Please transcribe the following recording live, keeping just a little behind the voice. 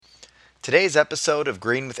Today's episode of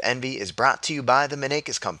Green with Envy is brought to you by the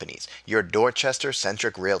Manekis Companies, your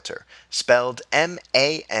Dorchester-centric realtor. Spelled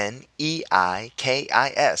Maneikis,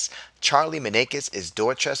 Charlie Manekis is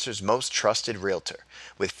Dorchester's most trusted realtor.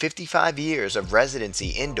 With 55 years of residency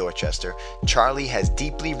in Dorchester, Charlie has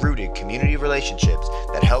deeply rooted community relationships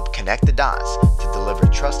that help connect the dots to deliver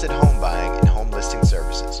trusted home buying and home listing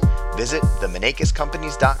services. Visit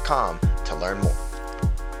themanekiscompanies.com to learn more.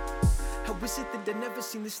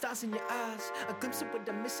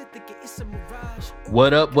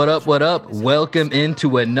 What up, what up, what up? Welcome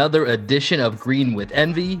into another edition of Green with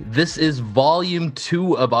Envy. This is volume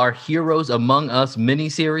 2 of our Heroes Among Us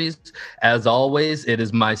miniseries. As always, it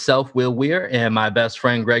is myself, Will Weir, and my best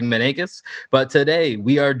friend, Greg Menakis. But today,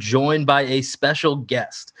 we are joined by a special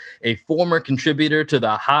guest, a former contributor to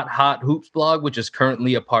the Hot Hoops blog, which is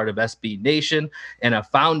currently a part of SB Nation, and a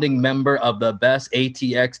founding member of the best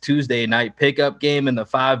ATX Tuesday night pickup game in the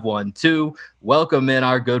 512. Welcome in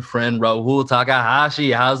our good friend Raul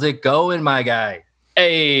Takahashi. How's it going, my guy?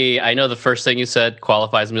 Hey, I know the first thing you said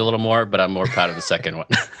qualifies me a little more, but I'm more proud of the second one.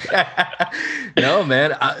 No,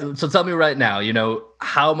 man. So tell me right now,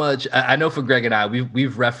 how much, I know for Greg and I,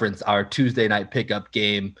 we've referenced our Tuesday night pickup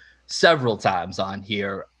game several times on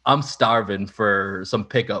here. I'm starving for some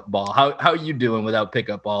pickup ball. How are you doing without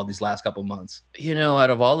pickup ball these last couple months? Out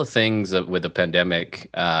of all the things with the pandemic,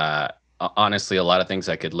 honestly, a lot of things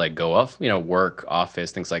I could let go of, work,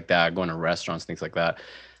 office, things like that, going to restaurants, things like that.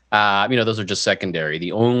 Those are just secondary.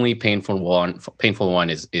 The only painful one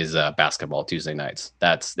is basketball Tuesday nights.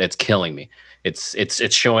 That's killing me. It's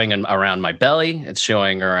showing around my belly. It's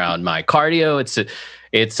showing around my cardio.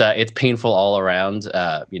 It's painful all around.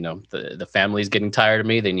 The family's getting tired of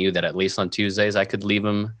me. They knew that at least on Tuesdays I could leave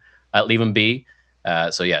them be.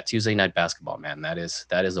 So yeah, Tuesday night basketball, man, that is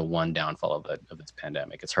a one downfall of this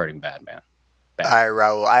pandemic. It's hurting bad, man. Bad. All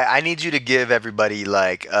right, Raul. I need you to give everybody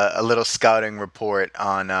like a little scouting report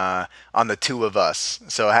on the two of us.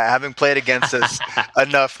 So having played against us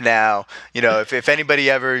enough now, if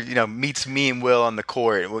anybody ever meets me and Will on the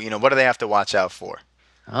court, what do they have to watch out for?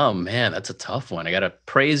 Oh man, that's a tough one. I gotta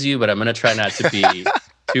praise you, but I'm gonna try not to be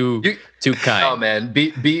too kind. Oh man,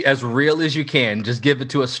 be as real as you can. Just give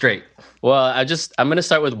it to us straight. Well, I'm gonna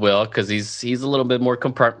start with Will because he's a little bit more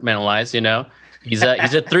compartmentalized. He's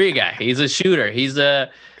a three guy. He's a shooter. He's I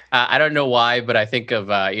don't know why, but I think of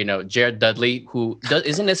Jared Dudley, who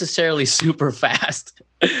isn't necessarily super fast,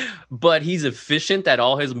 but he's efficient at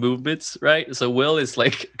all his movements, right? So Will is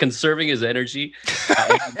like conserving his energy,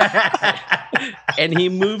 and he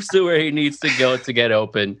moves to where he needs to go to get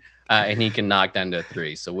open, and he can knock down the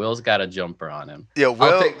three. So Will's got a jumper on him. Yeah,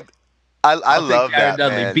 Will. I love Jared that,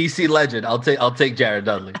 Dudley, man. BC legend. I'll take Jared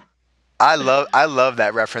Dudley. I love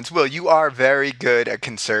that reference. Will, you are very good at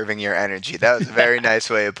conserving your energy. That was a very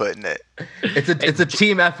nice way of putting it. It's a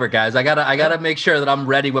team effort, guys. I gotta make sure that I'm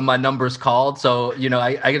ready when my number's called. So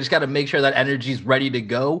I just gotta make sure that energy's ready to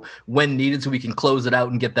go when needed, so we can close it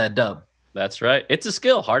out and get that dub. That's right. It's a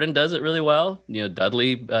skill. Harden does it really well.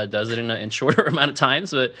 Dudley does it in shorter amount of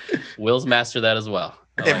times, but Will's mastered that as well.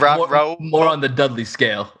 And Raul, more on the Dudley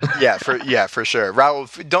scale. yeah, for sure.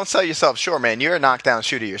 Raul, don't sell yourself short, man. You're a knockdown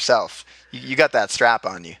shooter yourself. You got that strap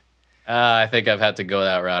on you. I think I've had to go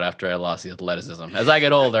that route after I lost the athleticism. As I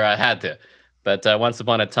get older, I had to. But once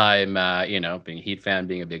upon a time, being a Heat fan,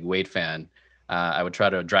 being a big Wade fan, I would try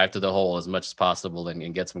to drive to the hole as much as possible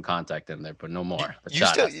and get some contact in there, but no more.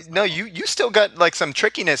 You still got like some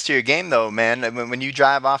trickiness to your game though, man. I mean, when you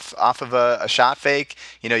drive off of a shot fake,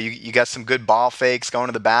 you got some good ball fakes going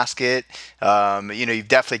to the basket. You've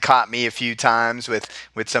definitely caught me a few times with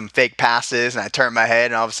some fake passes, and I turn my head,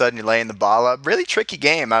 and all of a sudden you're laying the ball up. Really tricky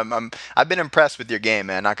game. I've been impressed with your game,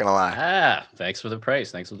 man. Not gonna lie. Thanks for the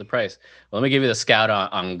praise. Well, let me give you the scout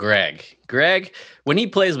on Greg. Greg, when he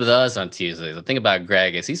plays with us on Tuesdays, the thing about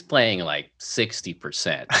Greg is he's playing like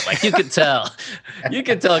 60%. Like you can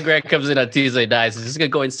tell Greg comes in on Tuesday nights. He's just going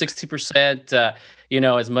to go in 60%.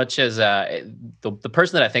 As much as the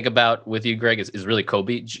person that I think about with you, Greg, is really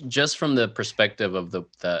Kobe, just from the perspective of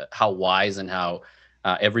the how wise and how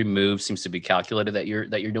every move seems to be calculated that you're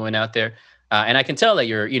doing out there. And I can tell that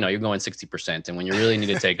you're going 60%. And when you really need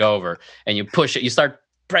to take over and you push it, you start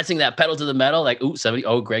pressing that pedal to the metal, like, 70.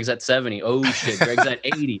 Oh, Greg's at 70. Oh shit, Greg's at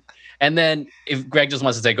 80. And then if Greg just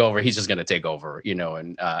wants to take over, he's just going to take over,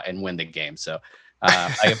 and win the game. So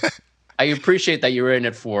I appreciate that you're in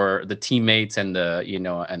it for the teammates and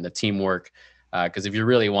the teamwork. Because if you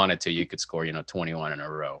really wanted to, you could score, 21 in a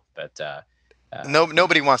row. But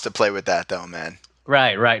nobody wants to play with that though, man.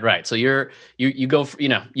 Right. So you go for,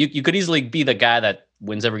 you could easily be the guy that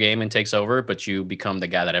wins every game and takes over, but you become the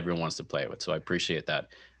guy that everyone wants to play with. So I appreciate that.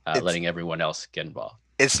 It's letting everyone else get involved.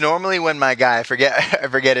 it's normally when my guy, I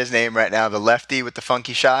forget his name right now, the lefty with the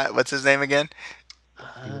funky shot. What's his name again?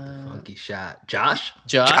 Lefty with the funky shot. Josh?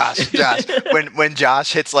 Josh. Josh. When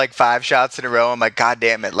Josh hits like 5 shots in a row, I'm like, God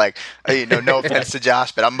damn it! Like, no offense to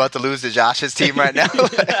Josh, but I'm about to lose to Josh's team right now.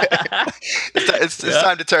 It's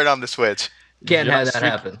time to turn on the switch. Can't have that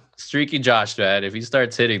happen. Streaky Josh, man. If he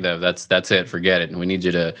starts hitting them, that's it. Forget it. And we need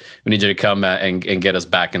you to come and get us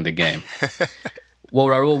back in the game. Well,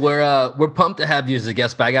 Raul, we're pumped to have you as a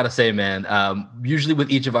guest, but I gotta say, man, usually with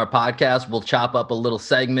each of our podcasts, we'll chop up a little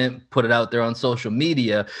segment, put it out there on social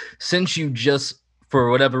media. Since you just, for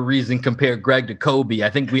whatever reason, compare Greg to Kobe, I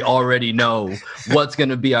think we already know what's going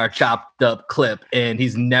to be our chopped up clip, and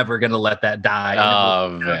he's never going to let that die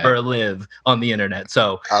or live on the internet.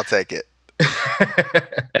 So I'll take it.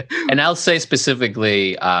 And I'll say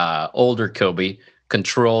specifically older Kobe,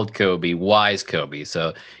 controlled Kobe, wise Kobe.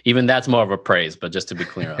 So even that's more of a praise, but just to be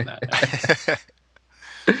clear on that.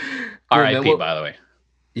 R.I.P. By the way.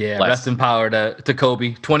 Yeah, rest in power to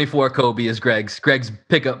Kobe. 24 Kobe is Greg's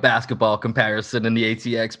pickup basketball comparison in the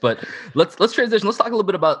ATX. But let's transition. Let's talk a little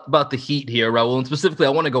bit about the Heat here, Raul. And specifically,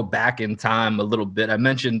 I want to go back in time a little bit. I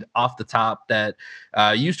mentioned off the top that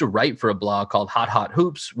you used to write for a blog called Hot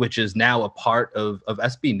Hoops, which is now a part of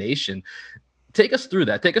SB Nation. Take us through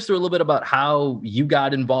that. Take us through a little bit about how you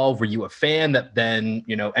got involved. Were you a fan that then,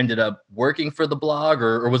 ended up working for the blog,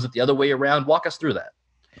 or was it the other way around? Walk us through that.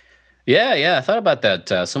 Yeah. I thought about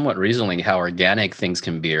that somewhat recently, how organic things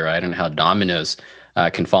can be, right? And how dominoes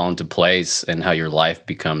can fall into place and how your life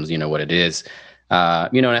becomes, what it is.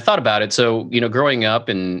 And I thought about it. So, growing up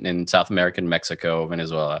in South America, Mexico,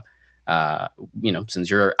 Venezuela, since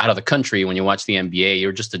you're out of the country, when you watch the NBA,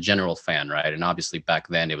 you're just a general fan, right? And obviously back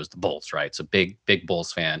then it was the Bulls, right? So big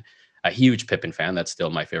Bulls fan, a huge Pippen fan. That's still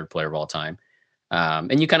my favorite player of all time.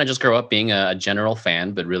 And you kind of just grow up being a general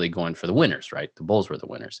fan, but really going for the winners, right? The Bulls were the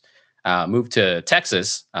winners. Moved to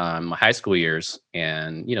Texas, my high school years,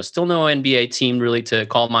 and still no NBA team really to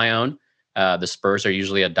call my own. The Spurs are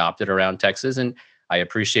usually adopted around Texas, and I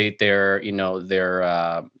appreciate their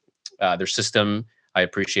system. I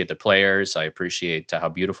appreciate the players. I appreciate how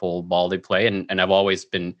beautiful ball they play, and I've always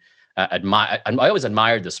been I always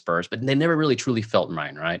admired the Spurs, but they never really truly felt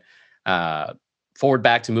mine. Right. Forward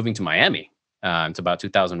back to moving to Miami, it's about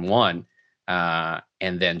 2001.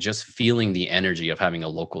 And then just feeling the energy of having a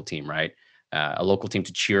local team, right? A local team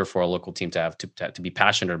to cheer for, a local team to have to be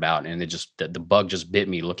passionate about. And the bug just bit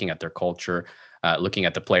me looking at their culture, looking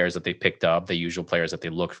at the players that they picked up, the usual players that they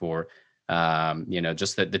looked for,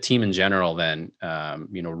 just the team in general then,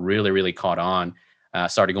 really, really caught on,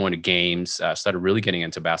 started going to games, started really getting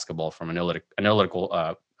into basketball from an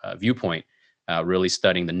analytical viewpoint, really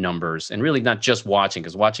studying the numbers and really not just watching,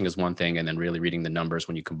 because watching is one thing. And then really reading the numbers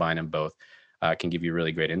when you combine them both can give you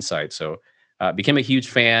really great insight. So became a huge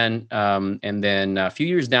fan. And then a few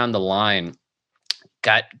years down the line,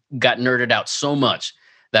 got nerded out so much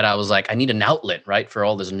that I was like, I need an outlet, right? For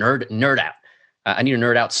all this nerd out. I need to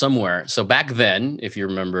nerd out somewhere. So back then, if you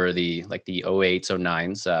remember the 08s,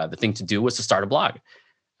 09s, the thing to do was to start a blog.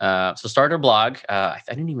 So started a blog. I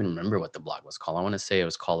didn't even remember what the blog was called. I want to say it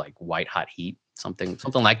was called like White Hot Heat, something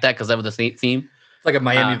like that, because that was the theme. Like a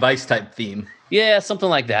Miami Vice type theme. Yeah, something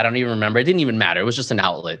like that. I don't even remember. It didn't even matter. It was just an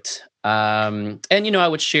outlet. And, I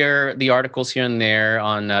would share the articles here and there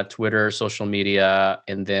on Twitter, social media.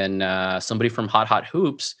 And then somebody from Hot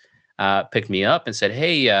Hoops picked me up and said,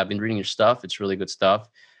 hey, I've been reading your stuff. It's really good stuff.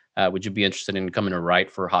 Would you be interested in coming to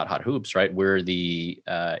write for Hot Hoops, right? We're the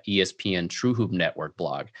ESPN True Hoop Network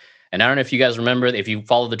blog. And I don't know if you guys remember, if you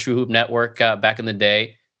follow the True Hoop Network back in the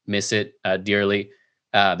day, miss it dearly.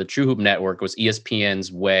 The True Hoop Network was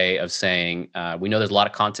ESPN's way of saying, we know there's a lot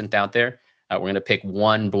of content out there. We're going to pick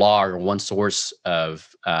one blog or one source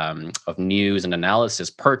of news and analysis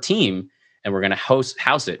per team, and we're going to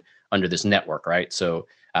house it under this network, right? So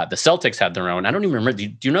the Celtics had their own. I don't even remember. Do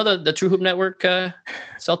you know the True Hoop Network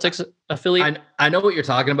Celtics affiliate? I know what you're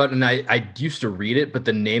talking about, and I used to read it, but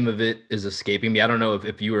the name of it is escaping me. I don't know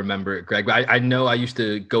if you remember it, Greg, but I know I used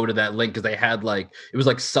to go to that link because they had it was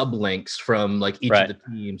like sublinks from each of the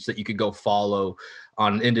teams that you could go follow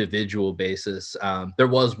on an individual basis. There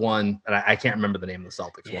was one, and I can't remember the name of the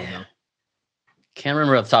Celtics one though. Can't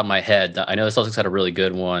remember off the top of my head. I know the Celtics had a really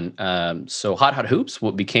good one. So Hot Hoops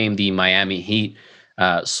became the Miami Heat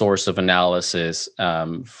source of analysis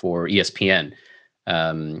for ESPN.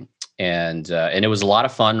 And it was a lot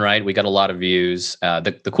of fun, right? We got a lot of views.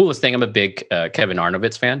 The coolest thing, I'm a big Kevin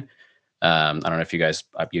Arnovitz fan. I don't know if you guys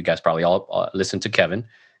probably all listen to Kevin.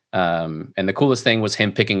 And the coolest thing was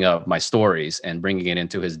him picking up my stories and bringing it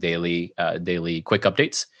into his daily quick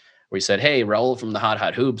updates, where he said, "Hey, Raul from the Hot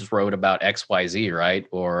Hot Hoops wrote about XYZ, right?"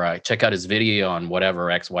 Or check out his video on whatever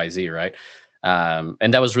XYZ, right?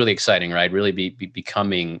 And that was really exciting, right? Really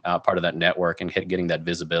becoming part of that network and getting that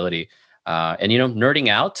visibility. And nerding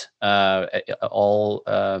out all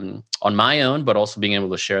on my own, but also being able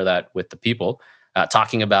to share that with the people,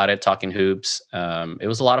 talking about it, talking hoops. It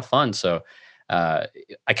was a lot of fun. So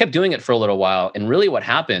I kept doing it for a little while. And really, what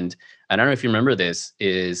happened, I don't know if you remember this,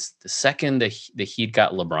 is the second the Heat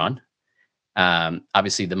got LeBron,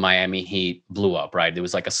 obviously the Miami Heat blew up, right? It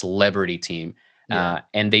was like a celebrity team. Yeah.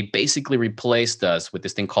 And they basically replaced us with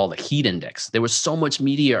this thing called the Heat Index. There was so much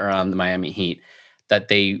media around the Miami Heat that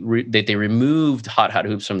they removed Hot Hot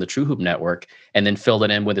Hoops from the True Hoop Network and then filled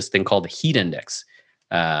it in with this thing called the Heat Index.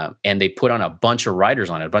 And they put on a bunch of writers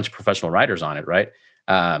on it, a bunch of professional writers on it, right?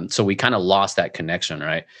 So we kind of lost that connection,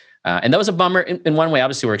 right? And that was a bummer in one way.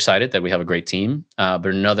 Obviously, we're excited that we have a great team. But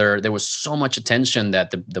there was so much attention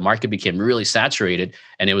that the market became really saturated,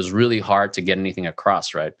 and it was really hard to get anything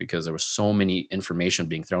across, right? Because there was so many information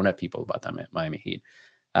being thrown at people about that Miami Heat.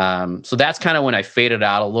 So that's kind of when I faded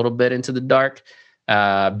out a little bit into the dark.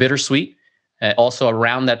 Bittersweet. Also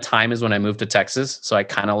around that time is when I moved to Texas. So I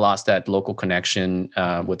kind of lost that local connection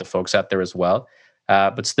with the folks out there as well.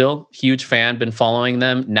 But still, huge fan, been following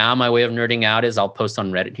them. Now my way of nerding out is I'll post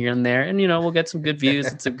on Reddit here and there, and we'll get some good views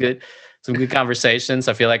and some good conversations.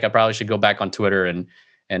 I feel like I probably should go back on Twitter and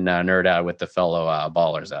nerd out with the fellow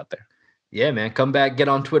ballers out there. Yeah, man, come back, get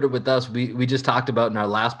on Twitter with us. We just talked about in our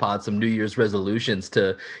last pod some New Year's resolutions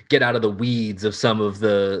to get out of the weeds of some of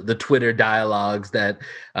the Twitter dialogues that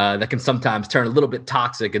can sometimes turn a little bit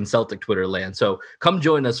toxic in Celtic Twitter land. So come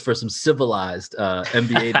join us for some civilized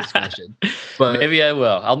NBA discussion. But maybe I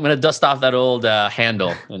will. I'm going to dust off that old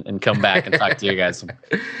handle and come back and talk to you guys.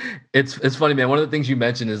 It's funny, man. One of the things you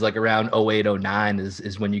mentioned is like around 08, 09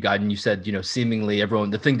 is when you got, and you said, seemingly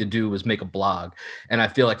everyone, the thing to do was make a blog. And I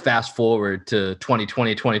feel like fast forward to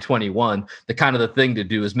 2020, 2021, the thing to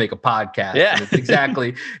do is make a podcast. Yeah. And it's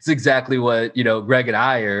exactly what, Greg and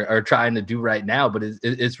I are trying to do right now. But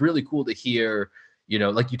it's really cool to hear,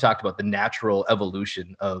 like you talked about, the natural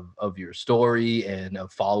evolution of your story and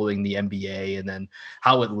of following the NBA, and then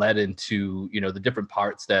how it led into, the different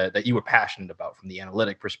parts that you were passionate about, from the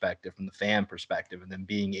analytic perspective, from the fan perspective, and then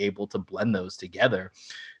being able to blend those together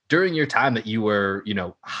during your time that you were,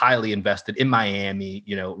 highly invested in Miami,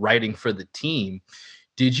 writing for the team.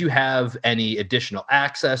 Did you have any additional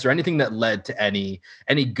access or anything that led to any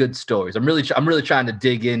good stories? I'm really trying to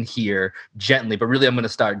dig in here gently, but really I'm going to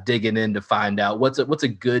start digging in to find out what's a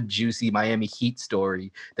good, juicy Miami Heat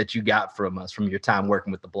story that you got from us from your time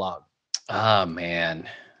working with the blog. Oh man,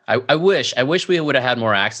 I wish we would have had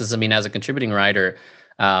more access. I mean, as a contributing writer,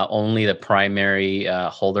 only the primary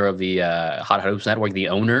holder of the Hot Hot Hoops network, the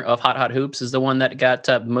owner of Hot Hot Hoops, is the one that got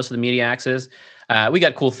most of the media access. We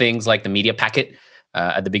got cool things like the media packet.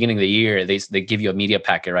 At the beginning of the year, they give you a media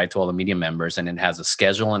packet, right, to all the media members, and it has a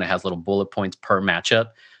schedule and it has little bullet points per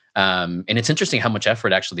matchup. And it's interesting how much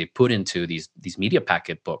effort actually they put into these media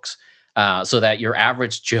packet books, so that your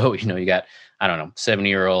average Joe, you got, I don't know,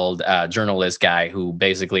 70-year-old journalist guy who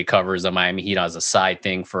basically covers the Miami Heat as a side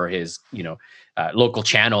thing for his, local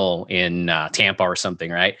channel in Tampa or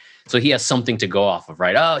something, right? So he has something to go off of,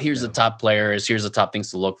 right? Oh, here's the top players. Here's the top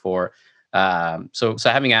things to look for. So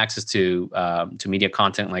having access to media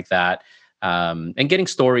content like that, and getting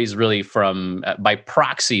stories really from by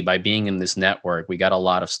proxy, by being in this network, we got a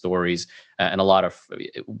lot of stories and a lot of,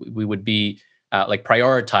 we would be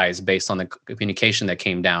prioritized based on the communication that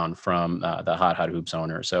came down from the Hot Hot Hoops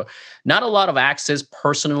owner. So not a lot of access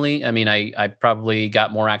personally. I mean, I probably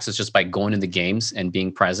got more access just by going to the games and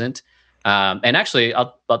being present. And actually,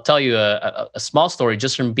 I'll tell you a small story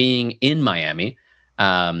just from being in Miami.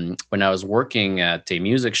 When I was working at a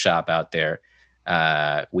music shop out there,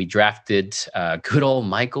 we drafted good old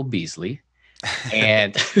Michael Beasley,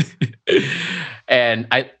 and and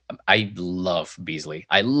I love Beasley.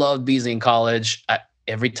 I loved Beasley in college.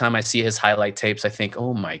 Every time I see his highlight tapes, I think,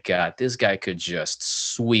 oh my God, this guy could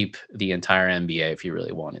just sweep the entire NBA if he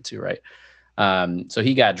really wanted to, right? So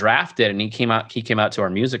he got drafted, and he came out to our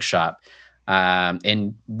music shop.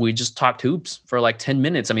 And we just talked hoops for like 10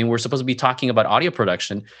 minutes. I mean, we're supposed to be talking about audio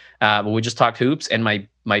production, but we just talked hoops. And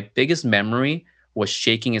my biggest memory was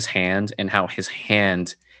shaking his hand, and how his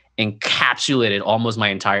hand encapsulated almost my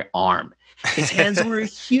entire arm. His hands were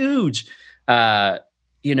huge, and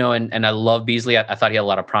I love Beasley. I thought he had a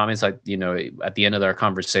lot of promise. At the end of our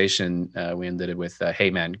conversation, we ended it with, "Hey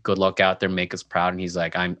man, good luck out there, make us proud." And he's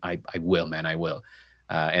like, I will, man, I will."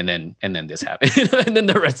 And then this happened, and then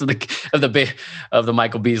the rest of the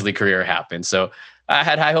Michael Beasley career happened. So I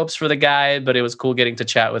had high hopes for the guy, but it was cool getting to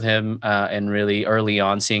chat with him and really early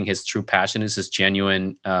on seeing his true passion, his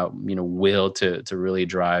genuine, will to really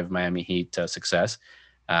drive Miami Heat to success.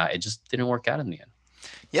 It just didn't work out in the end.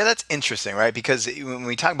 Yeah, that's interesting, right? Because when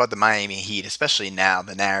we talk about the Miami Heat, especially now,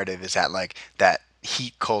 the narrative is that like that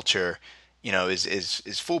Heat culture,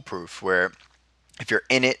 is foolproof. Where if you're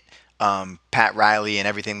in it, Pat Riley and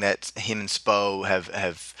everything that him and Spo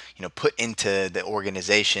have put into the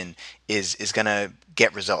organization is gonna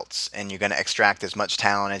get results, and you're gonna extract as much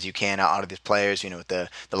talent as you can out of these players. With the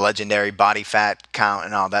legendary body fat count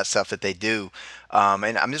and all that stuff that they do.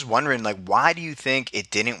 And I'm just wondering, like, why do you think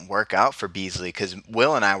it didn't work out for Beasley? Because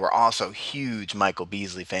Will and I were also huge Michael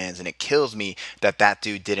Beasley fans, and it kills me that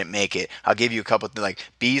dude didn't make it. I'll give you a couple, like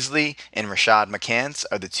Beasley and Rashad McCants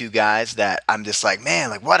are the two guys that I'm just like, man,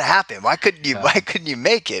 like what happened? Why couldn't you? Why couldn't you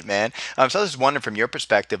make it, man? So I was just wondering from your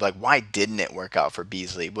perspective, like, why didn't it work out for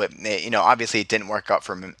Beasley? But obviously it didn't work out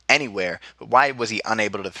for him anywhere. But why was he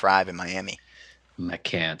unable to thrive in Miami?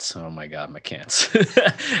 McCants. Oh my God, McCants.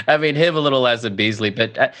 I mean, him a little less than Beasley,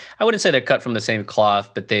 but I wouldn't say they're cut from the same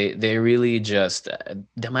cloth, but they really just,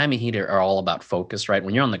 the Miami Heat are all about focus, right?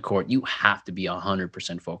 When you're on the court, you have to be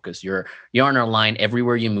 100% focused. You're on our line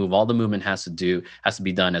everywhere you move. All the movement has to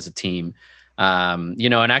be done as a team.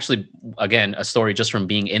 And actually, again, a story just from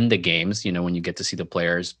being in the games, when you get to see the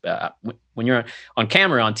players, when you're on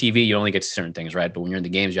camera, on TV, you only get to see certain things, right? But when you're in the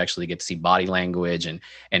games, you actually get to see body language and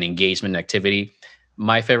engagement and activity.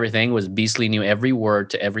 My favorite thing was Beasley knew every word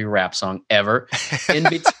to every rap song ever. In,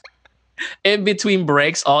 be- in between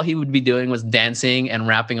breaks, all he would be doing was dancing and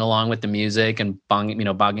rapping along with the music and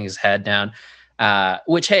bogging his head down.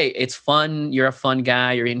 Which, hey, it's fun. You're a fun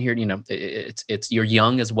guy. You're in here. It's you're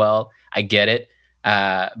young as well. I get it.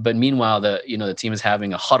 But meanwhile, the team is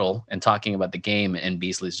having a huddle and talking about the game, and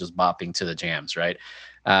Beasley's just bopping to the jams, right?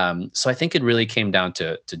 So I think it really came down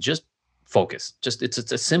to just focus. Just it's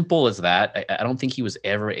as simple as that. I don't think he was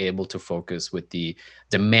ever able to focus with the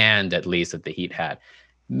demand, at least, that the Heat had.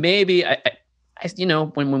 Maybe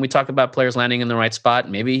when we talk about players landing in the right spot,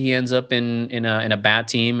 maybe he ends up in a bad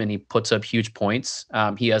team and he puts up huge points.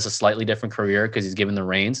 He has a slightly different career because he's given the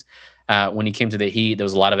reins. When he came to the Heat, there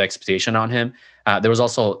was a lot of expectation on him. There was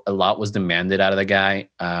also a lot was demanded out of the guy.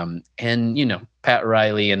 And Pat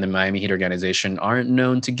Riley and the Miami Heat organization aren't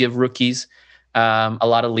known to give rookies a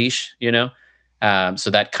lot of leash. So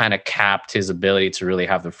that kind of capped his ability to really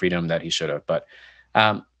have the freedom that he should have. But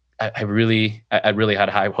I really had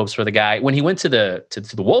high hopes for the guy. When he went to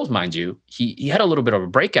the Wolves, mind you, he had a little bit of a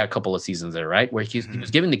breakout couple of seasons there, right? Where he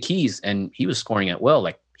was given the keys and he was scoring at will,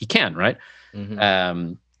 like he can, right?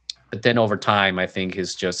 Mm-hmm. But then over time, I think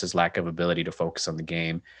his lack of ability to focus on the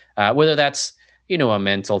game, whether that's a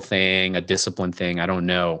mental thing, a discipline thing, I don't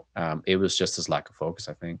know. It was just his lack of focus,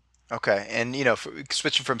 I think. Okay, and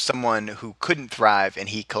switching from someone who couldn't thrive in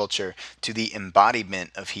Heat culture to the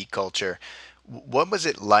embodiment of Heat culture, what was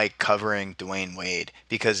it like covering Dwayne Wade?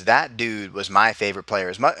 Because that dude was my favorite player.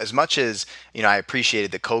 As much as I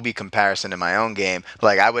appreciated the Kobe comparison in my own game.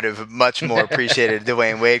 Like I would have much more appreciated the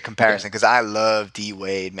Dwayne Wade comparison because I love D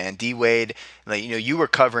Wade, man. D Wade, like you were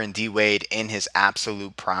covering D Wade in his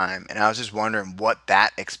absolute prime, and I was just wondering what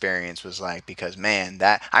that experience was like. Because man,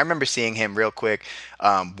 that I remember seeing him real quick.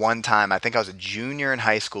 One time, I think I was a junior in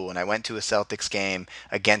high school, and I went to a Celtics game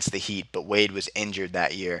against the Heat, but Wade was injured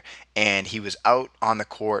that year, and he was out on the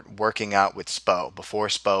court working out with Spo before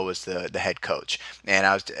Spo was the head coach. And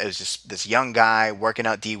it was just this young guy working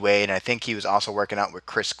out D Wade, and I think he was also working out with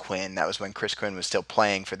Chris Quinn. That was when Chris Quinn was still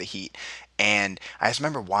playing for the Heat. And I just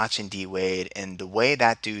remember watching D Wade and the way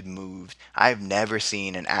that dude moved. I've never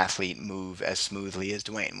seen an athlete move as smoothly as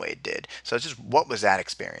Dwayne Wade did. So just what was that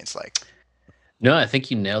experience like? No, I think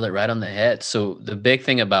you nailed it right on the head. So the big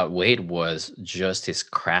thing about Wade was just his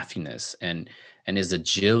craftiness and his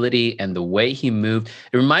agility and the way he moved.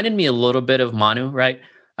 It reminded me a little bit of Manu, right?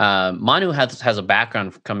 Manu has a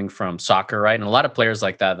background coming from soccer, right? And a lot of players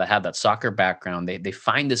like that have that soccer background, they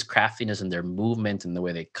find this craftiness in their movement and the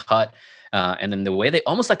way they cut. And then the way they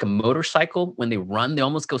almost like a motorcycle, when they run, they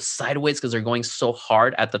almost go sideways because they're going so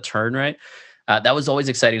hard at the turn, right? That was always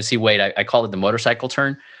exciting to see Wade. I call it the motorcycle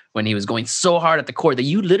turn when he was going so hard at the court that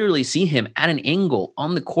you literally see him at an angle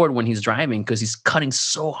on the court when he's driving because he's cutting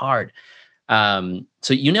so hard.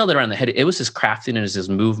 So you nailed it around the head. It was his craftiness, his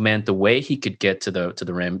movement, the way he could get to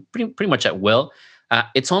the rim pretty much at will.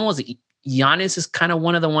 It's almost Giannis is kind of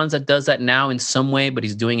one of the ones that does that now in some way, but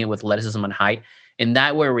he's doing it with athleticism and height. And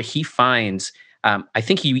that where he finds, I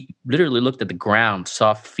think he literally looked at the ground,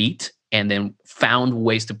 saw feet, and then found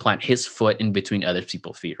ways to plant his foot in between other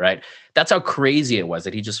people's feet, right? That's how crazy it was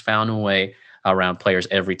that he just found a way around players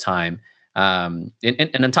every time. And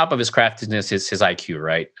on top of his craftiness, his IQ,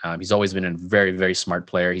 right? He's always been a very, very smart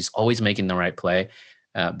player. He's always making the right play.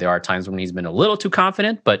 There are times when he's been a little too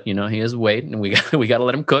confident, but he is Wade, and we got to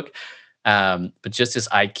let him cook. But just his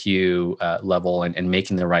IQ level and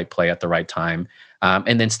making the right play at the right time,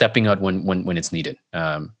 and then stepping out when it's needed.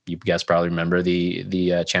 You guys probably remember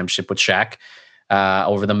the championship with Shaq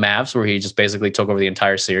over the Mavs, where he just basically took over the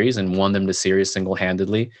entire series and won them the series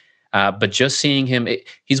single-handedly. But just seeing him,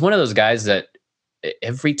 he's one of those guys that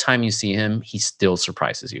every time you see him, he still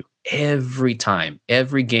surprises you. Every time,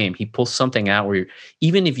 every game, he pulls something out where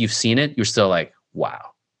even if you've seen it, you're still like,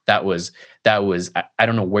 wow, that was. I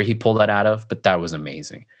don't know where he pulled that out of, but that was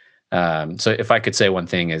amazing. So if I could say one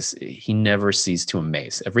thing is he never ceased to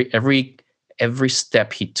amaze. Every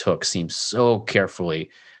step he took seemed so carefully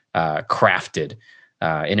crafted,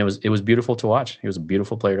 and it was beautiful to watch. He was a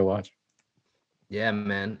beautiful player to watch. Yeah,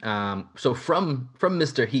 man. So from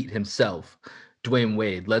Mr. Heat himself, Dwayne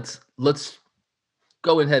Wade, let's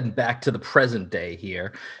go ahead and back to the present day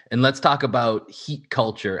here, and let's talk about Heat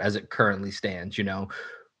culture as it currently stands.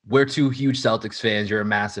 We're two huge Celtics fans. You're a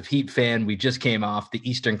massive Heat fan. We just came off the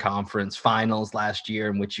Eastern Conference Finals last year,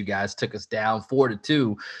 in which you guys took us down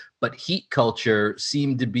 4-2. But Heat culture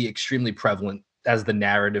seemed to be extremely prevalent as the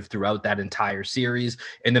narrative throughout that entire series.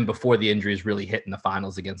 And then before the injuries really hit in the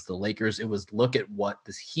finals against the Lakers, it was look at what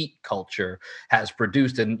this Heat culture has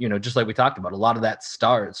produced. And, just like we talked about, a lot of that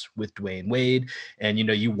starts with Dwayne Wade. And,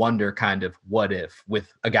 you wonder kind of what if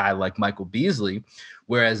with a guy like Michael Beasley,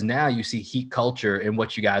 whereas now you see Heat culture and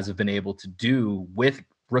what you guys have been able to do with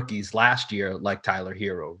rookies last year like Tyler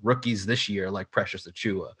Hero, rookies this year like Precious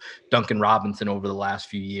Achiuwa, Duncan Robinson over the last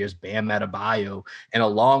few years, Bam Adebayo, and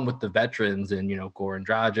along with the veterans and, Goran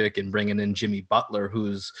Dragic and bringing in Jimmy Butler,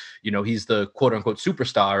 who's, he's the quote unquote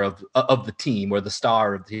superstar of the team, or the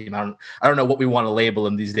star of the team. I don't know what we want to label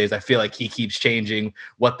him these days. I feel like he keeps changing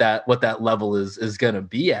what that level is going to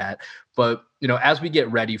be at. But, as we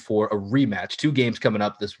get ready for a rematch, 2 games coming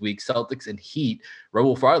up this week, Celtics and Heat,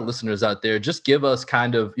 Raul, for our listeners out there, just give us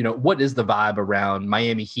kind of, what is the vibe around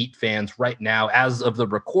Miami Heat fans right now as of the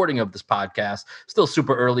recording of this podcast? Still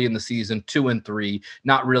super early in the season, 2-3,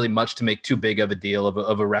 not really much to make too big of a deal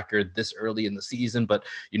of a record this early in the season. But,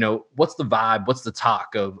 what's the vibe? What's the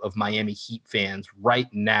talk of Miami Heat fans right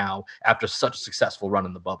now after such a successful run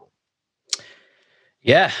in the bubble?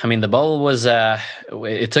 Yeah, I mean, the bubble was,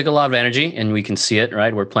 it took a lot of energy, and we can see it,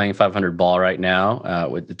 right? We're playing 500 ball right now.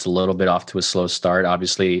 It's a little bit off to a slow start.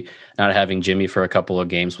 Obviously, not having Jimmy for a couple of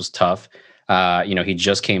games was tough. He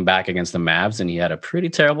just came back against the Mavs, and he had a pretty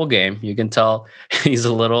terrible game. You can tell he's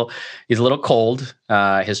a little cold.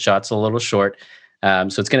 His shot's a little short. So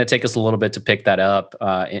it's going to take us a little bit to pick that up.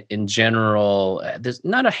 In general, there's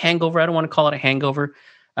not a hangover. I don't want to call it a hangover.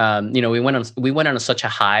 We went on such a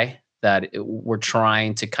high that we're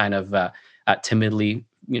trying to kind of timidly,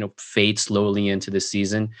 fade slowly into the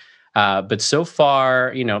season. But so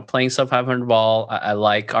far, playing sub 500 ball, I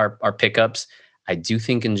like our pickups. I do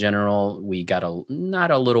think in general we got not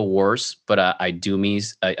a little worse, but I do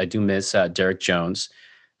miss Derek Jones.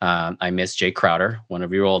 I miss Jay Crowder, one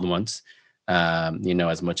of your old ones.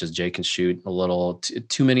 As much as Jay can shoot a little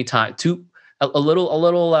too many times, a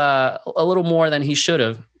little more than he should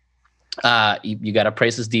have. You got to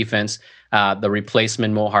praise his defense. The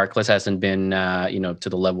replacement Mo Harkless hasn't been, to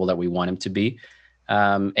the level that we want him to be.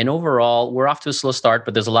 And overall, we're off to a slow start,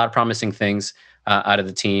 but there's a lot of promising things out of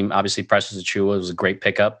the team. Obviously, Precious Achiuwa was a great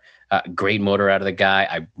pickup, great motor out of the guy.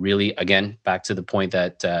 I really, again, back to the point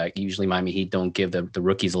that usually Miami Heat don't give the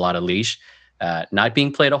rookies a lot of leash. Not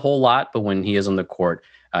being played a whole lot, but when he is on the court,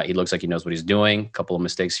 he looks like he knows what he's doing. A couple of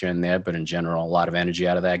mistakes here and there, but in general, a lot of energy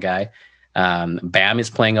out of that guy. Bam is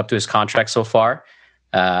playing up to his contract so far.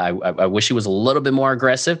 I wish he was a little bit more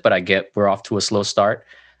aggressive, but we're off to a slow start.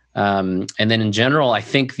 And then in general, I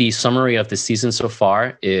think the summary of the season so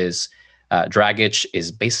far is Dragic is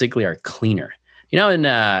basically our cleaner. In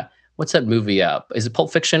what's that movie? Is it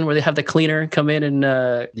Pulp Fiction where they have the cleaner come in and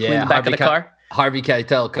clean the back of the car? Harvey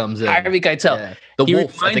Keitel comes in. Harvey Keitel. Yeah. The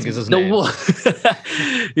Wolf, I think is his name. The Wolf.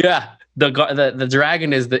 Yeah. The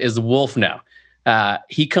dragon is the Wolf now.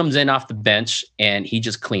 He comes in off the bench and he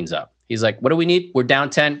just cleans up. He's like, what do we need? We're down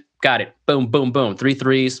 10. Got it. Boom, boom, boom. 3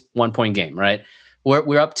 threes, 1 point game, right?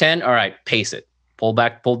 We're up 10. All right, pace it. Pull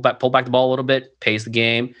back the ball a little bit, pace the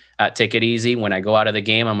game, take it easy. When I go out of the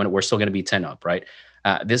game, we're still going to be 10 up, right?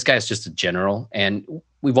 This guy's just a general, and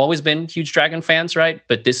we've always been huge Dragon fans, right?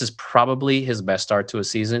 But this is probably his best start to a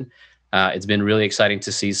season. It's been really exciting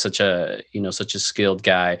to see such a skilled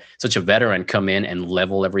guy, such a veteran come in and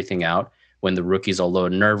level everything out. When the rookie's a little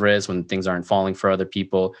nervous, when things aren't falling for other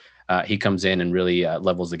people, he comes in and really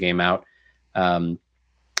levels the game out. And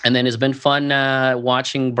then it's been fun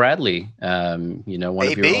watching Bradley, one of your old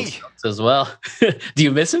AB. sons as well. Do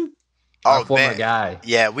you miss him? Our Oh former man, guy.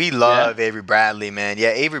 yeah, we Yeah. love Avery Bradley, man. Yeah,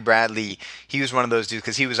 Avery Bradley, he was one of those dudes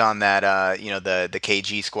because he was on that, the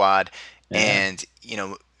KG squad, Yeah. and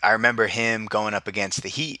I remember him going up against the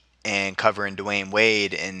Heat and covering Dwayne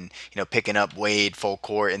Wade and picking up Wade full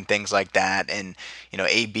court and things like that. And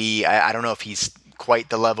AB, I don't know if he's quite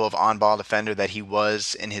the level of on-ball defender that he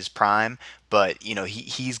was in his prime, but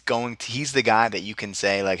he's the guy that you can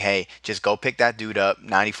say like, hey, just go pick that dude up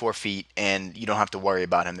 94 feet and you don't have to worry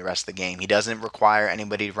about him the rest of the game. He doesn't require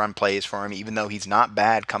anybody to run plays for him, even though he's not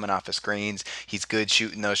bad coming off of screens. He's good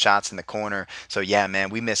shooting those shots in the corner. So yeah, man,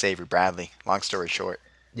 we miss Avery Bradley. Long story short.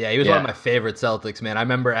 Yeah, he was one of Yeah. my favorite Celtics, man. I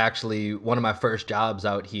remember actually one of my first jobs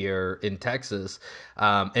out here in Texas,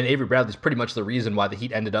 and Avery Bradley's pretty much the reason why the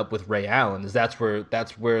Heat ended up with Ray Allen. Is that's where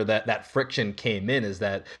that friction came in. Is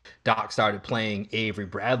that Doc started playing Avery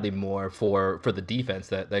Bradley more for the defense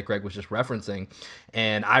that Greg was just referencing,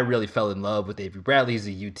 and I really fell in love with Avery Bradley. He's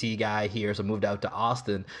a UT guy here, so moved out to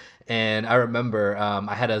Austin. And I remember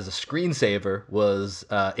I had as a screensaver was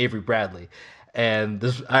Avery Bradley. And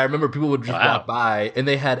this, I remember people would just walk Wow. by and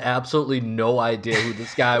they had absolutely no idea who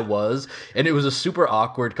this guy was. And it was a super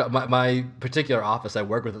awkward. My particular office I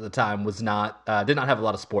worked with at the time was not, did not have a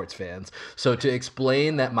lot of sports fans. So to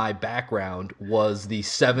explain that my background was the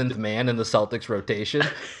seventh man in the Celtics rotation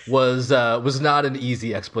was not an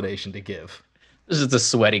easy explanation to give. This is the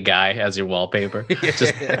sweaty guy as your wallpaper.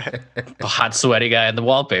 Just a hot, sweaty guy in the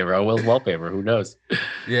wallpaper. Oh, Will's wallpaper. Who knows?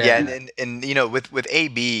 Yeah, Yeah. and with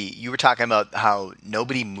AB, you were talking about how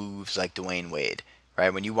nobody moves like Dwayne Wade,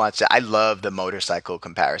 right? When you watch it, I love the motorcycle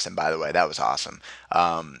comparison, by the way. That was awesome.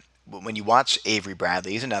 When you watch Avery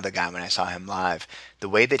Bradley, he's another guy when I saw him live. The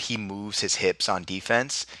way that he moves his hips on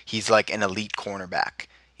defense, he's like an elite cornerback.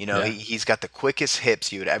 Yeah. He's got the quickest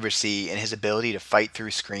hips you would ever see, and his ability to fight through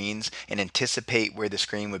screens and anticipate where the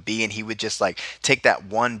screen would be, and he would just like take that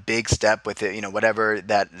one big step with it, whatever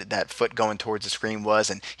that foot going towards the screen was,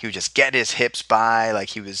 and he would just get his hips by like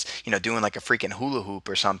he was, doing like a freaking hula hoop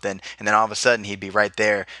or something, and then all of a sudden he'd be right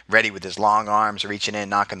there, ready with his long arms, reaching in,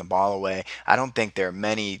 knocking the ball away. I don't think there are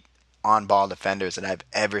many on-ball defenders that I've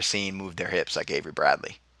ever seen move their hips like Avery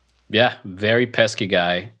Bradley. Yeah, very pesky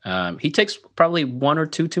guy. He takes probably one or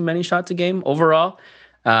two too many shots a game overall.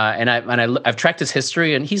 I've tracked his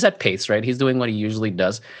history, and he's at pace, right? He's doing what he usually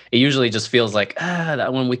does. It usually just feels like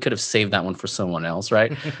that one we could have saved that one for someone else,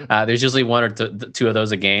 right? There's usually one or two of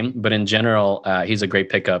those a game, but in general, he's a great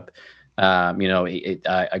pickup.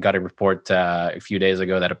 I got a report a few days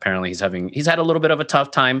ago that apparently he's had a little bit of a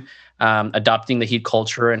tough time adopting the Heat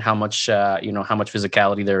culture and how much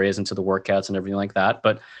physicality there is into the workouts and everything like that.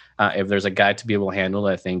 But if there's a guy to be able to handle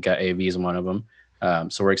it, I think AV is one of them.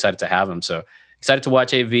 So we're excited to have him. So excited to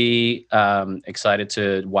watch AV. Excited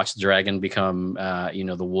to watch the Dragon become,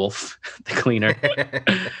 the wolf, the cleaner.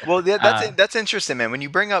 Well, that's interesting, man. When you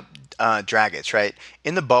bring up Dragic, right?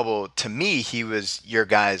 In the bubble, to me, he was your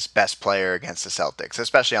guy's best player against the Celtics,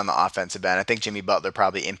 especially on the offensive end. I think Jimmy Butler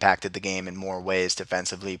probably impacted the game in more ways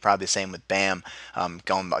defensively. Probably the same with Bam,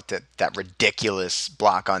 going back to that ridiculous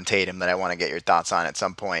block on Tatum that I want to get your thoughts on at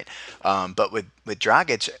some point. But with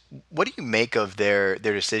Dragic, what do you make of their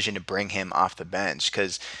decision to bring him off the bench?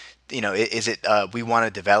 Because is it we want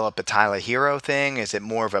to develop a Tyler Hero thing? Is it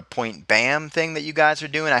more of a point Bam thing that you guys are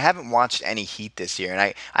doing? I haven't watched any Heat this year,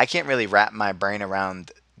 and I can't really wrap my brain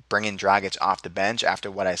around bringing Dragic off the bench after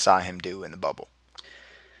what I saw him do in the bubble.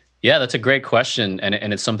 Yeah, that's a great question,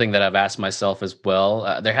 and it's something that I've asked myself as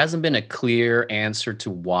well. There hasn't been a clear answer to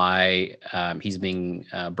why he's being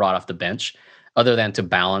brought off the bench, other than to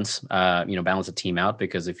balance a team out.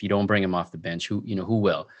 Because if you don't bring him off the bench, who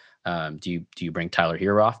will? Do you bring Tyler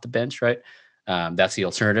Hero off the bench, right? That's the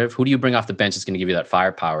alternative. Who do you bring off the bench that's going to give you that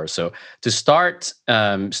firepower? So to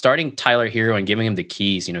starting Tyler Hero and giving him the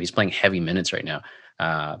keys, he's playing heavy minutes right now.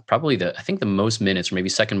 Probably I think the most minutes, or maybe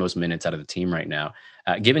second most minutes out of the team right now.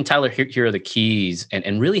 Giving Tyler Hero the keys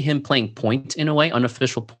and really him playing point in a way,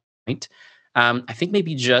 unofficial point. I think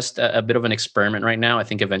maybe just a bit of an experiment right now. I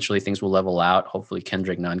think eventually things will level out. Hopefully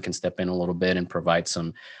Kendrick Nunn can step in a little bit and provide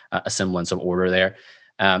some a semblance of order there.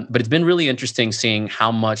 But it's been really interesting seeing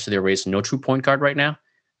how much there is no true point guard right now.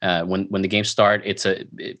 When the games start,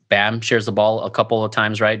 Bam shares the ball a couple of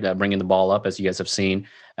times, right? Bringing the ball up, as you guys have seen.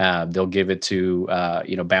 They'll give it to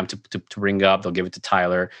Bam to bring up. They'll give it to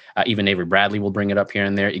Tyler. Even Avery Bradley will bring it up here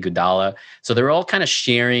and there. Iguodala. So they're all kind of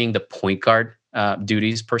sharing the point guard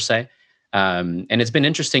duties per se. And it's been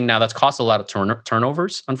interesting. Now that's caused a lot of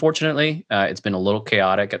turnovers. Unfortunately, it's been a little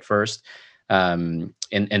chaotic at first.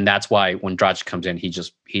 And that's why when Dragic comes in, he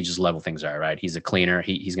just level things out, right? He's a cleaner.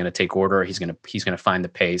 He's going to take order. He's going to find the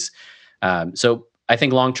pace. So I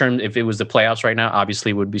think long term, if it was the playoffs right now,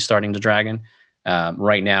 obviously would be starting the Dragon.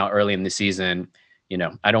 Right now, early in the season,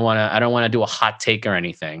 I don't want to do a hot take or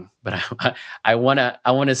anything, but I want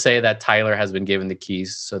to say that Tyler has been given the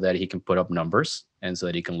keys so that he can put up numbers and so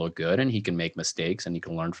that he can look good and he can make mistakes and he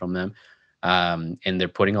can learn from them. And they're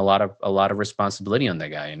putting a lot of responsibility on that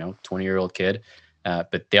guy, 20-year-old kid.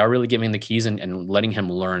 But they are really giving the keys and letting him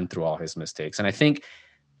learn through all his mistakes. And I think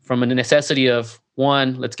from a necessity of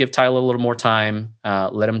one, let's give Tyler a little more time.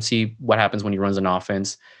 Let him see what happens when he runs an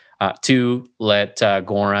offense. Two, let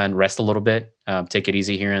Goran rest a little bit, take it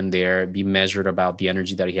easy here and there, be measured about the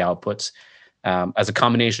energy that he outputs. As a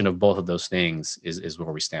combination of both of those things is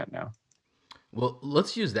where we stand now. Well,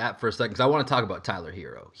 let's use that for a second because I want to talk about Tyler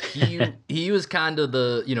Hero. He was kind of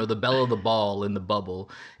the belle of the ball in the bubble,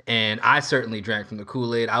 and I certainly drank from the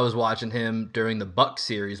Kool-Aid. I was watching him during the Bucks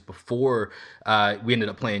series before we ended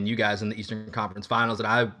up playing you guys in the Eastern Conference Finals, and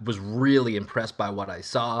I was really impressed by what I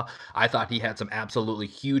saw. I thought he had some absolutely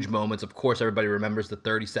huge moments. Of course, everybody remembers the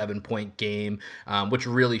 37-point game, which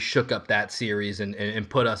really shook up that series and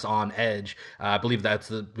put us on edge. I believe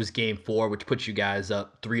was Game 4, which put you guys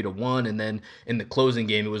up 3-1, and then in the closing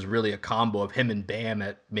game, it was really a combo of him and Bam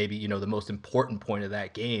at maybe, the most important point of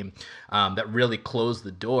that game that really closed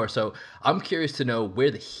the door. So I'm curious to know where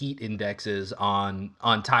the Heat index is on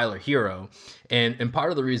Tyler Hero. And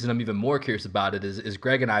part of the reason I'm even more curious about it is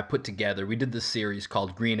Greg and I we did this series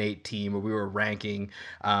called Green 18 where we were ranking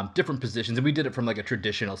different positions, and we did it from like a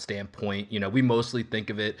traditional standpoint. We mostly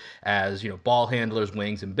think of it as, ball handlers,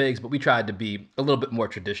 wings, and bigs, but we tried to be a little bit more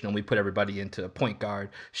traditional. We put everybody into point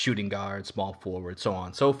guard, shooting guard, small forward, so on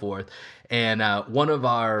and so forth. And one of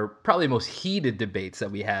our probably most heated debates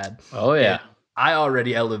that we had. Oh, yeah. I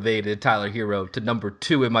already elevated Tyler Hero to number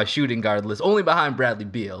 2 in my shooting guard list, only behind Bradley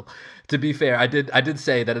Beal. To be fair, I did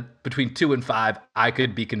say that between 2 and 5, I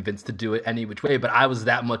could be convinced to do it any which way, but I was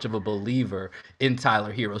that much of a believer in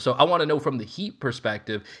Tyler Hero. So I want to know from the Heat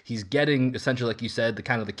perspective, he's getting essentially, like you said, the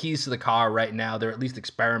kind of the keys to the car right now. They're at least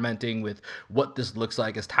experimenting with what this looks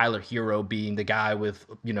like as Tyler Hero being the guy with,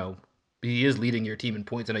 he is leading your team in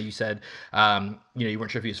points. I know you said, you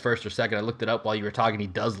weren't sure if he was first or second. I looked it up while you were talking. He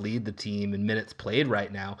does lead the team in minutes played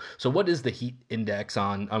right now. So what is the Heat index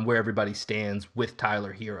on where everybody stands with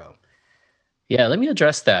Tyler Hero? Yeah, let me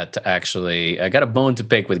address that, actually. I got a bone to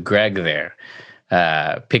pick with Greg there.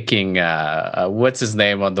 Picking, what's his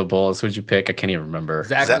name on the Bulls? Who'd you pick? I can't even remember.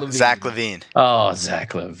 Zach LaVine. Oh,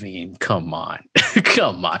 Zach LaVine. Come on.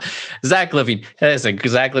 Come on. Zach LaVine. Listen,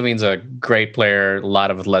 Zach LaVine's a great player. A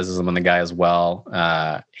lot of athleticism on the guy as well.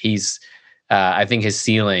 I think his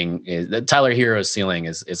ceiling Tyler Hero's ceiling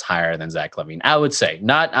is higher than Zach LaVine. I would say.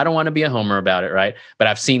 I don't want to be a homer about it, right? But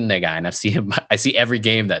I've seen the guy and I see every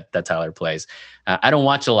game that Tyler plays. I don't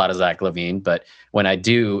watch a lot of Zach LaVine, but when I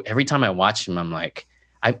do, every time I watch him, I'm like,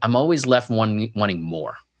 I'm always left wanting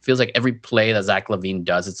more. Feels like every play that Zach LaVine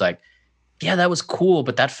does, it's like, yeah, that was cool,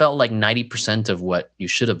 but that felt like 90% of what you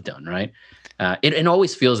should have done, right? It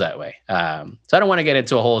always feels that way. So I don't want to get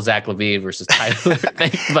into a whole Zach LaVine versus Tyler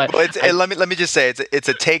thing, but let me just say it's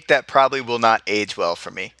a take that probably will not age well for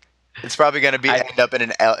me. It's probably going to end up in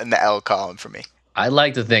the L column for me. I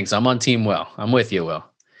like to think so. I'm on Team Will. I'm with you, Will.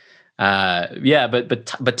 Yeah,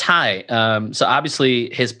 but Ty. So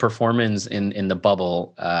obviously his performance in the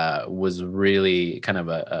bubble was really kind of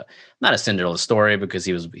a not a Cinderella story because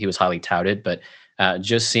he was highly touted, but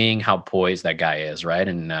just seeing how poised that guy is, right?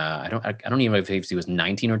 And I don't even know if he was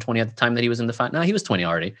 19 or 20 at the time that he was in the final. No, he was 20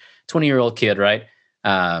 already. 20-year-old kid, right?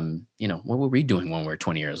 What were we doing when we were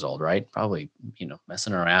 20 years old, right? Probably,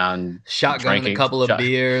 messing around, shotgunning a couple of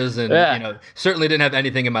beers, and certainly didn't have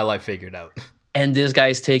anything in my life figured out. And this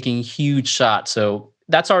guy's taking huge shots, so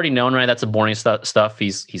that's already known, right? That's the boring stuff.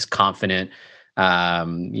 He's confident.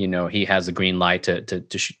 He has a green light to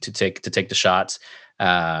take the shots.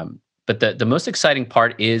 But the most exciting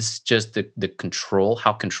part is just the control,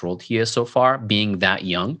 how controlled he is so far, being that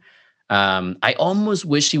young. I almost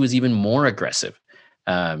wish he was even more aggressive.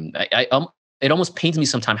 It almost pains me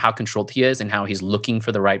sometimes how controlled he is and how he's looking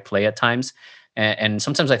for the right play at times. And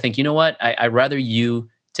sometimes I think, you know what? I'd rather you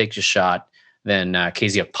take the shot than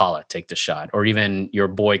KZ Okpala take the shot, or even your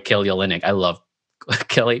boy Kelly Olynyk. I love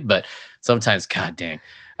Kelly, but sometimes, god dang,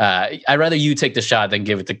 I'd rather you take the shot than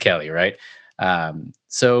give it to Kelly, right?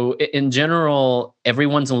 So in general,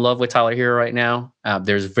 everyone's in love with Tyler Hero right now.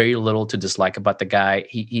 There's very little to dislike about the guy.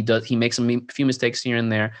 He makes a few mistakes here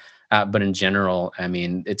and there, but in general, I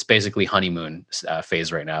mean, it's basically honeymoon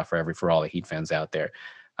phase right now for all the Heat fans out there.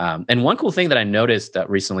 And one cool thing that I noticed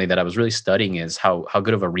recently that I was really studying is how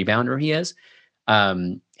good of a rebounder he is.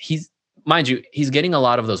 He's mind you, he's getting a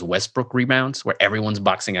lot of those Westbrook rebounds where everyone's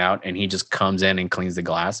boxing out and he just comes in and cleans the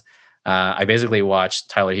glass. I basically watched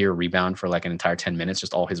Tyler Hero rebound for like an entire 10 minutes,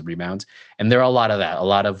 just all his rebounds. And there are a lot of that, a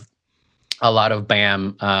lot of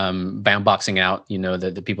Bam boxing out,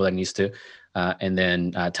 the people that needs to, and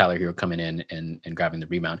then Tyler Hero coming in and grabbing the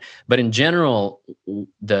rebound. But in general,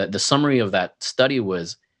 the summary of that study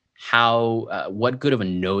was how what good of a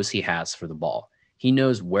nose he has for the ball. He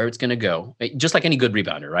knows where it's going to go, just like any good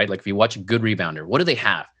rebounder, right? Like if you watch a good rebounder, what do they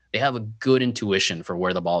have? They have a good intuition for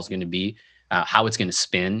where the ball is going to be, how it's going to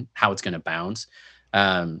spin, how it's going to bounce.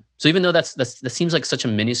 So even though that seems like such a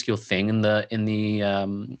minuscule thing in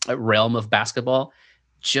the realm of basketball,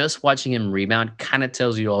 just watching him rebound kind of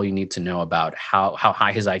tells you all you need to know about how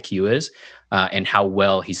high his IQ is and how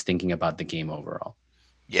well he's thinking about the game overall.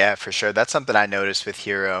 Yeah, for sure. That's something I noticed with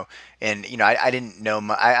Hero. And, I didn't know,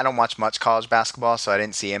 I don't watch much college basketball, so I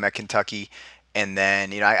didn't see him at Kentucky. And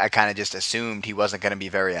then, I kind of just assumed he wasn't going to be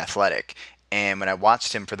very athletic. And when I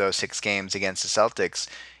watched him for those 6 games against the Celtics,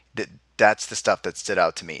 that's the stuff that stood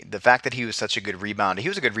out to me. The fact that he was such a good rebounder, he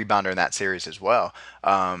was a good rebounder in that series as well.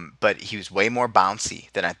 But he was way more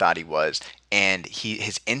bouncy than I thought he was. And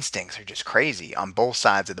his instincts are just crazy on both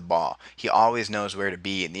sides of the ball. He always knows where to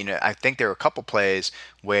be. And, I think there were a couple plays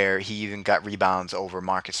where he even got rebounds over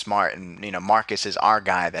Marcus Smart. And, Marcus is our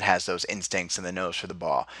guy that has those instincts and the nose for the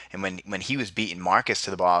ball. And when he was beating Marcus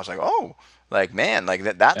to the ball, I was like, oh, like, man, like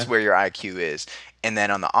that's Yeah. where your IQ is. And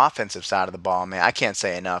then on the offensive side of the ball, man, I can't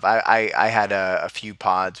say enough. I had a few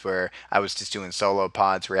pods where I was just doing solo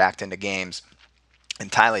pods reacting to games.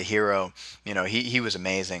 And Tyler Hero, he was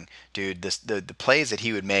amazing, dude. The plays that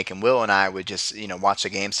he would make, and Will and I would just watch the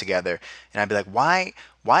games together, and I'd be like, why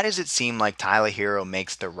does it seem like Tyler Hero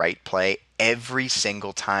makes the right play every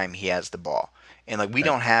single time he has the ball? And like we Right.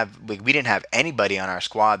 don't have like we didn't have anybody on our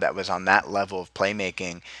squad that was on that level of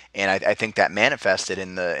playmaking, and I think that manifested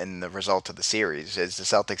in the result of the series, as the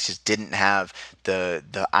Celtics just didn't have the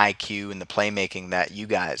IQ and the playmaking that you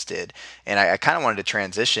guys did. And I kind of wanted to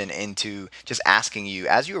transition into just asking you,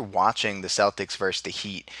 as you were watching the Celtics versus the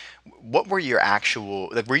Heat, what were your actual,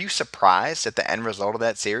 like, were you surprised at the end result of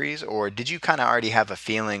that series, or did you kind of already have a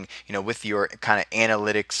feeling, with your kind of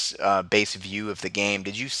analytics based view of the game,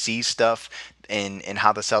 did you see stuff in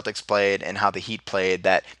how the Celtics played and how the Heat played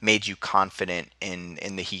that made you confident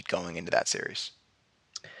in the Heat going into that series?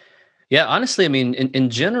 Yeah, honestly, I mean, in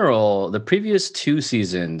general, the previous 2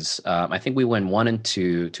 seasons, I think we went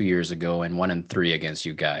 1-2 2 years ago and 1-3 against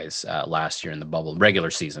you guys last year in the bubble,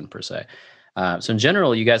 regular season per se. So in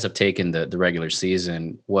general, you guys have taken the regular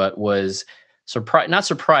season. What was not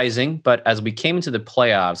surprising, but as we came into the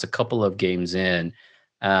playoffs, a couple of games in,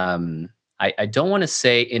 I don't want to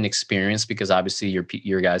say inexperienced because obviously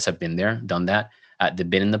your guys have been there, done that. They've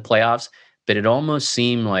been in the playoffs, but it almost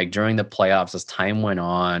seemed like during the playoffs, as time went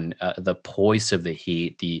on, the poise of the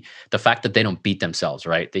Heat, the fact that they don't beat themselves,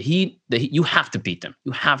 right? The Heat, you have to beat them.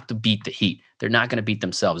 You have to beat the Heat. They're not going to beat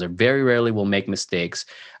themselves. They very rarely will make mistakes,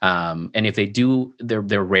 and if they do, they're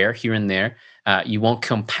rare here and there. You won't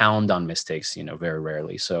compound on mistakes, very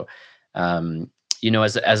rarely. So, as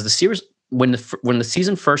the series. When the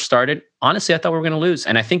season first started, honestly, I thought we were going to lose,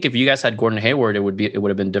 and I think if you guys had Gordon Hayward, it would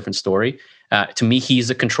have been a different story. To me, he's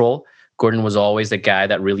a control. Gordon was always the guy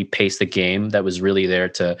that really paced the game, that was really there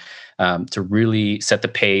to really set the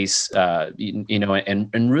pace,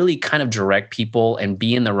 and really kind of direct people and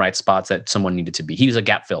be in the right spots that someone needed to be. He was a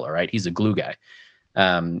gap filler, right? He's a glue guy,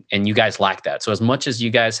 and you guys lacked that. So as much as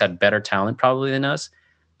you guys had better talent probably than us,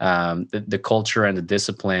 the culture and the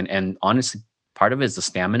discipline, and honestly, part of it is the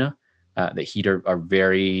stamina. The Heat are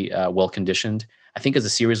very well conditioned. I think as the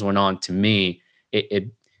series went on, to me,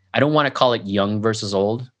 I don't want to call it young versus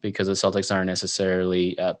old because the Celtics aren't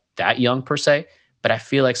necessarily that young per se, but I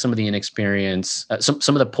feel like some of the inexperience,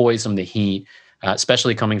 some of the poise from the Heat,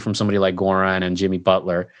 especially coming from somebody like Goran and Jimmy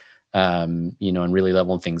Butler, and really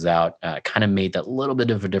leveling things out, kind of made that little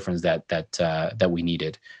bit of a difference that we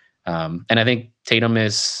needed. And I think Tatum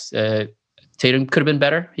could have been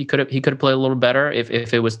better. He could have played a little better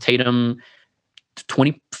if it was Tatum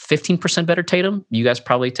 15% better Tatum, you guys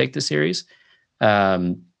probably take the series.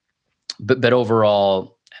 But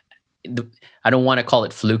overall, I don't want to call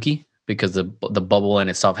it fluky because the bubble in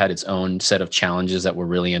itself had its own set of challenges that were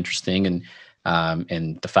really interesting,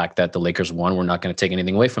 and the fact that the Lakers won, we're not going to take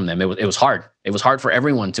anything away from them. It was hard. It was hard for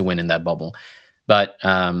everyone to win in that bubble. But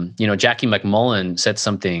Jackie McMullen said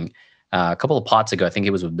something a couple of pods ago. I think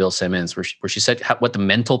it was with Bill Simmons, where she said what the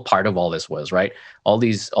mental part of all this was, right? All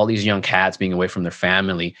these young cats being away from their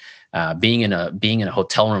family, being in a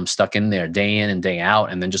hotel room, stuck in there day in and day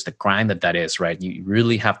out, and then just the grind that is, right? You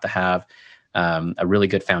really have to have a really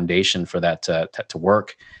good foundation for that to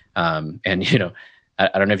work. And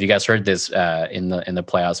I don't know if you guys heard this in the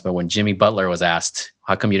playoffs, but when Jimmy Butler was asked,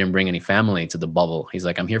 "How come you didn't bring any family to the bubble?" He's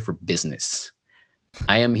like, "I'm here for business.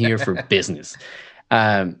 I am here for business."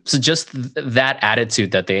 So just that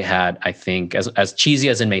attitude that they had, I think, as cheesy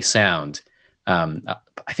as it may sound,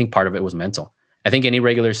 I think part of it was mental. I think any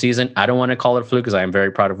regular season, I don't want to call it a fluke because I am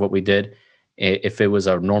very proud of what we did. If it was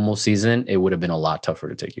a normal season, it would have been a lot tougher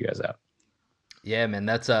to take you guys out. Yeah, man.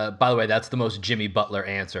 That's by the way, that's the most Jimmy Butler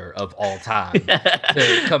answer of all time.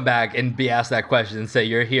 To come back and be asked that question and say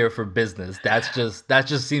you're here for business. That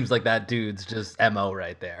just seems like that dude's just MO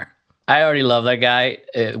right there. I already love that guy.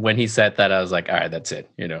 When he said that, I was like, all right, that's it.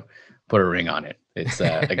 Put a ring on it. It's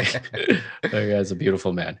that guy's a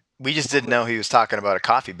beautiful man. We just didn't know he was talking about a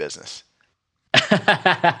coffee business.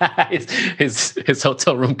 his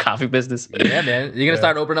hotel room coffee business. Yeah, man. You're gonna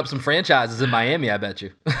start opening up some franchises in Miami, I bet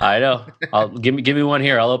you. I know. Give me one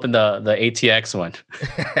here. I'll open the ATX one.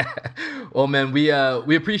 Well, man, we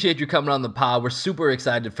appreciate you coming on the pod. We're super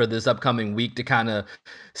excited for this upcoming week to kind of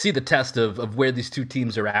see the test of where these two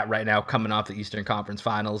teams are at right now, coming off the Eastern Conference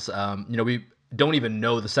Finals. We don't even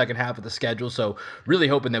know the second half of the schedule, so really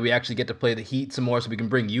hoping that we actually get to play the Heat some more so we can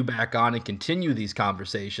bring you back on and continue these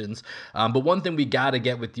conversations. But one thing we got to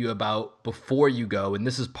get with you about before you go, and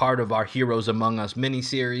this is part of our Heroes Among Us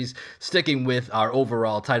mini-series, sticking with our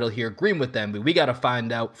overall title here, Green with Envy, we got to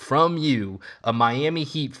find out from you, a Miami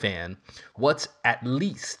Heat fan, what's at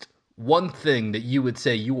least one thing that you would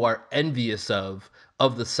say you are envious of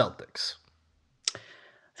the Celtics.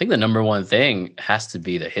 I think the number one thing has to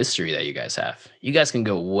be the history that you guys have. You guys can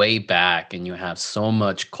go way back, and you have so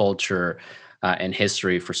much culture and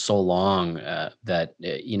history for so long that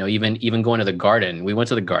even going to the Garden. We went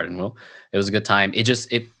to the Garden. Well, it was a good time. You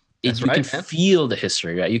can feel the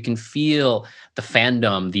history, right? You can feel the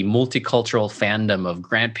fandom, the multicultural fandom of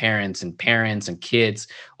grandparents and parents and kids,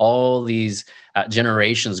 all these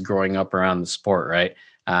generations growing up around the sport, right?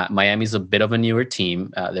 Miami's a bit of a newer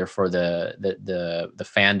team, therefore the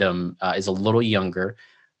fandom is a little younger.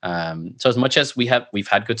 So as much as we've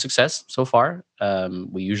had good success so far,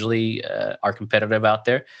 we usually are competitive out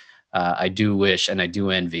there. I do wish and I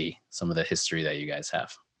do envy some of the history that you guys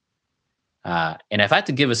have. And if I had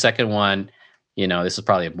to give a second one, this is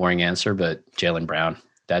probably a boring answer, but Jaylen Brown,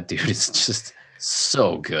 that dude is just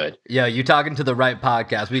so good. Yeah, you talking to the right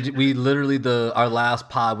podcast. We literally our last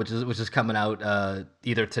pod, which is coming out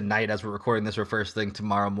either tonight as we're recording this or first thing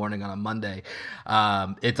tomorrow morning on a Monday.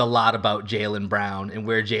 It's a lot about Jaylen Brown and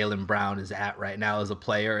where Jaylen Brown is at right now as a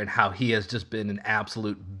player and how he has just been an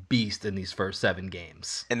absolute beast in these first 7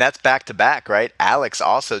 games. And that's back to back, right? Alex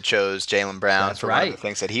also chose Jaylen Brown That's for right. one of the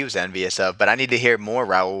things that he was envious of. But I need to hear more,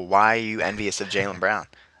 Raul. Why are you envious of Jaylen Brown?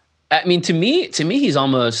 I mean, to me, he's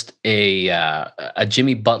almost a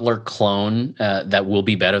Jimmy Butler clone that will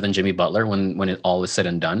be better than Jimmy Butler when it all is said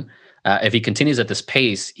and done. If he continues at this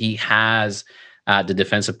pace, he has the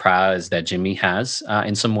defensive prowess that Jimmy has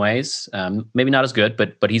in some ways. Maybe not as good,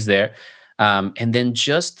 but he's there. And then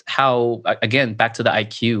just how, again, back to the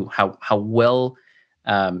IQ, how well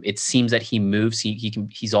it seems that he moves.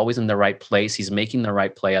 He's always in the right place. He's making the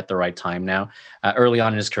right play at the right time now. Early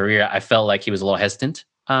on in his career, I felt like he was a little hesitant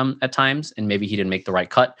at times, and maybe he didn't make the right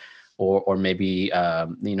cut or maybe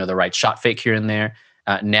the right shot fake here and there.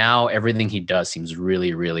 Now everything he does seems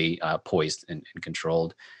really, really poised and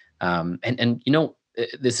controlled. And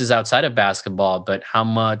this is outside of basketball, but how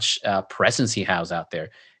much presence he has out there,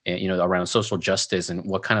 around social justice and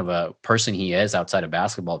what kind of a person he is outside of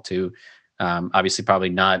basketball too. Obviously, probably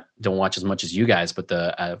don't watch as much as you guys, but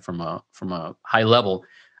from a high level.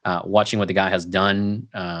 Watching what the guy has done,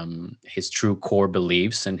 his true core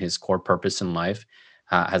beliefs and his core purpose in life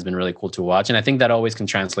has been really cool to watch. And I think that always can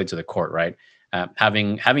translate to the court, right?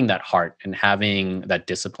 Having that heart and having that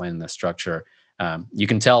discipline and the structure, you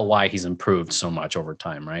can tell why he's improved so much over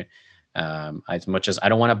time, right? As much as I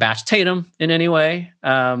don't want to bash Tatum in any way,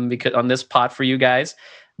 because on this pod for you guys,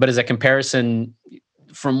 but as a comparison,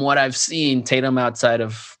 from what I've seen, Tatum outside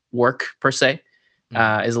of work per se,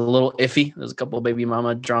 is a little iffy. There's a couple of baby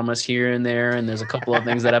mama dramas here and there, and there's a couple of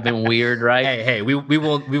things that have been weird, right? Hey, we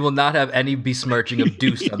will not have any besmirching of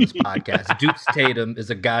Deuce on this podcast. Deuce Tatum is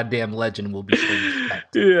a goddamn legend. Will be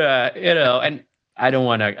respect. Yeah, and I don't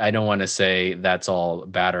want to say that's all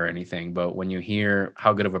bad or anything, but when you hear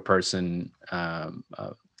how good of a person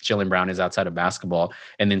Jaylen Brown is outside of basketball,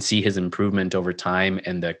 and then see his improvement over time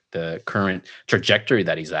and the current trajectory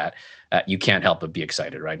that he's at, you can't help but be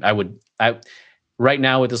excited, right? Right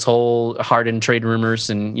now with this whole Harden trade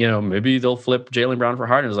rumors and, maybe they'll flip Jaylen Brown for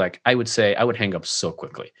Harden, I would say I would hang up so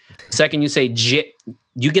quickly. The second you say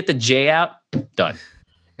you get the J out, done.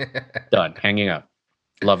 Done. Hanging up.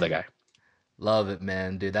 Love that guy. Love it,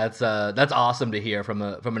 man, dude. That's awesome to hear from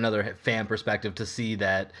another fan perspective, to see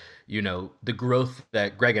that, the growth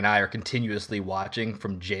that Greg and I are continuously watching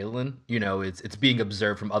from Jaylen. It's being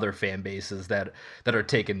observed from other fan bases that are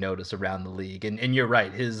taking notice around the league. And you're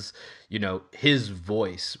right, his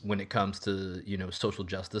voice when it comes to, social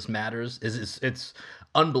justice matters it's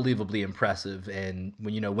unbelievably impressive. And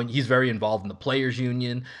when he's very involved in the players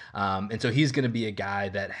union, and so he's going to be a guy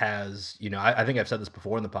that has, I think I've said this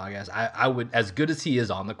before in the podcast, I would, as good as he is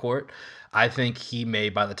on the court, I think he may,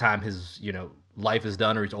 by the time his life is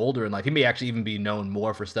done or he's older in life, he may actually even be known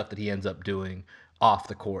more for stuff that he ends up doing off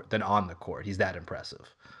the court than on the court. He's that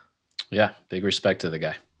impressive. Yeah, big respect to the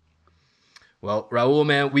guy. Well, Raul,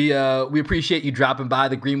 man, we appreciate you dropping by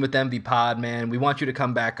the Green with Envy pod, man. We want you to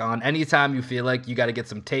come back on anytime you feel like you got to get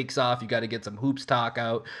some takes off, you got to get some hoops talk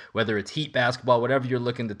out, whether it's Heat basketball, whatever you're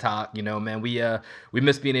looking to talk. Man, we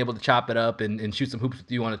miss being able to chop it up and shoot some hoops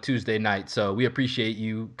with you on a Tuesday night. So we appreciate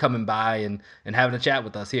you coming by and having a chat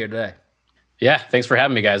with us here today. Yeah, thanks for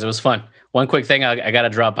having me, guys. It was fun. One quick thing I got to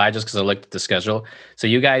drop by just because I looked at the schedule. So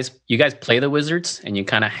you guys play the Wizards, and you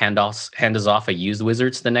kind of hand us off a used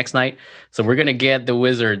Wizards the next night. So we're gonna get the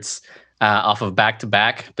Wizards off of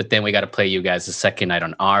back-to-back, but then we got to play you guys the second night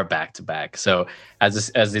on our back-to-back. So as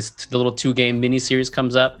this little 2-game mini series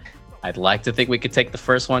comes up, I'd like to think we could take the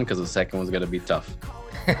first one because the second one's gonna be tough.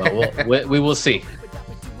 But we will see.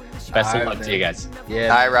 Best of luck to you guys.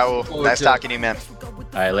 Yeah. Hi, Raul. Nice talking to you, man.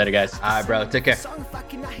 All right, later, guys. All right, bro. Take care.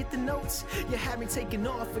 You had me taking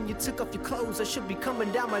off and you took off your clothes. I should be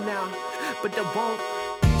coming down by now, but I won't.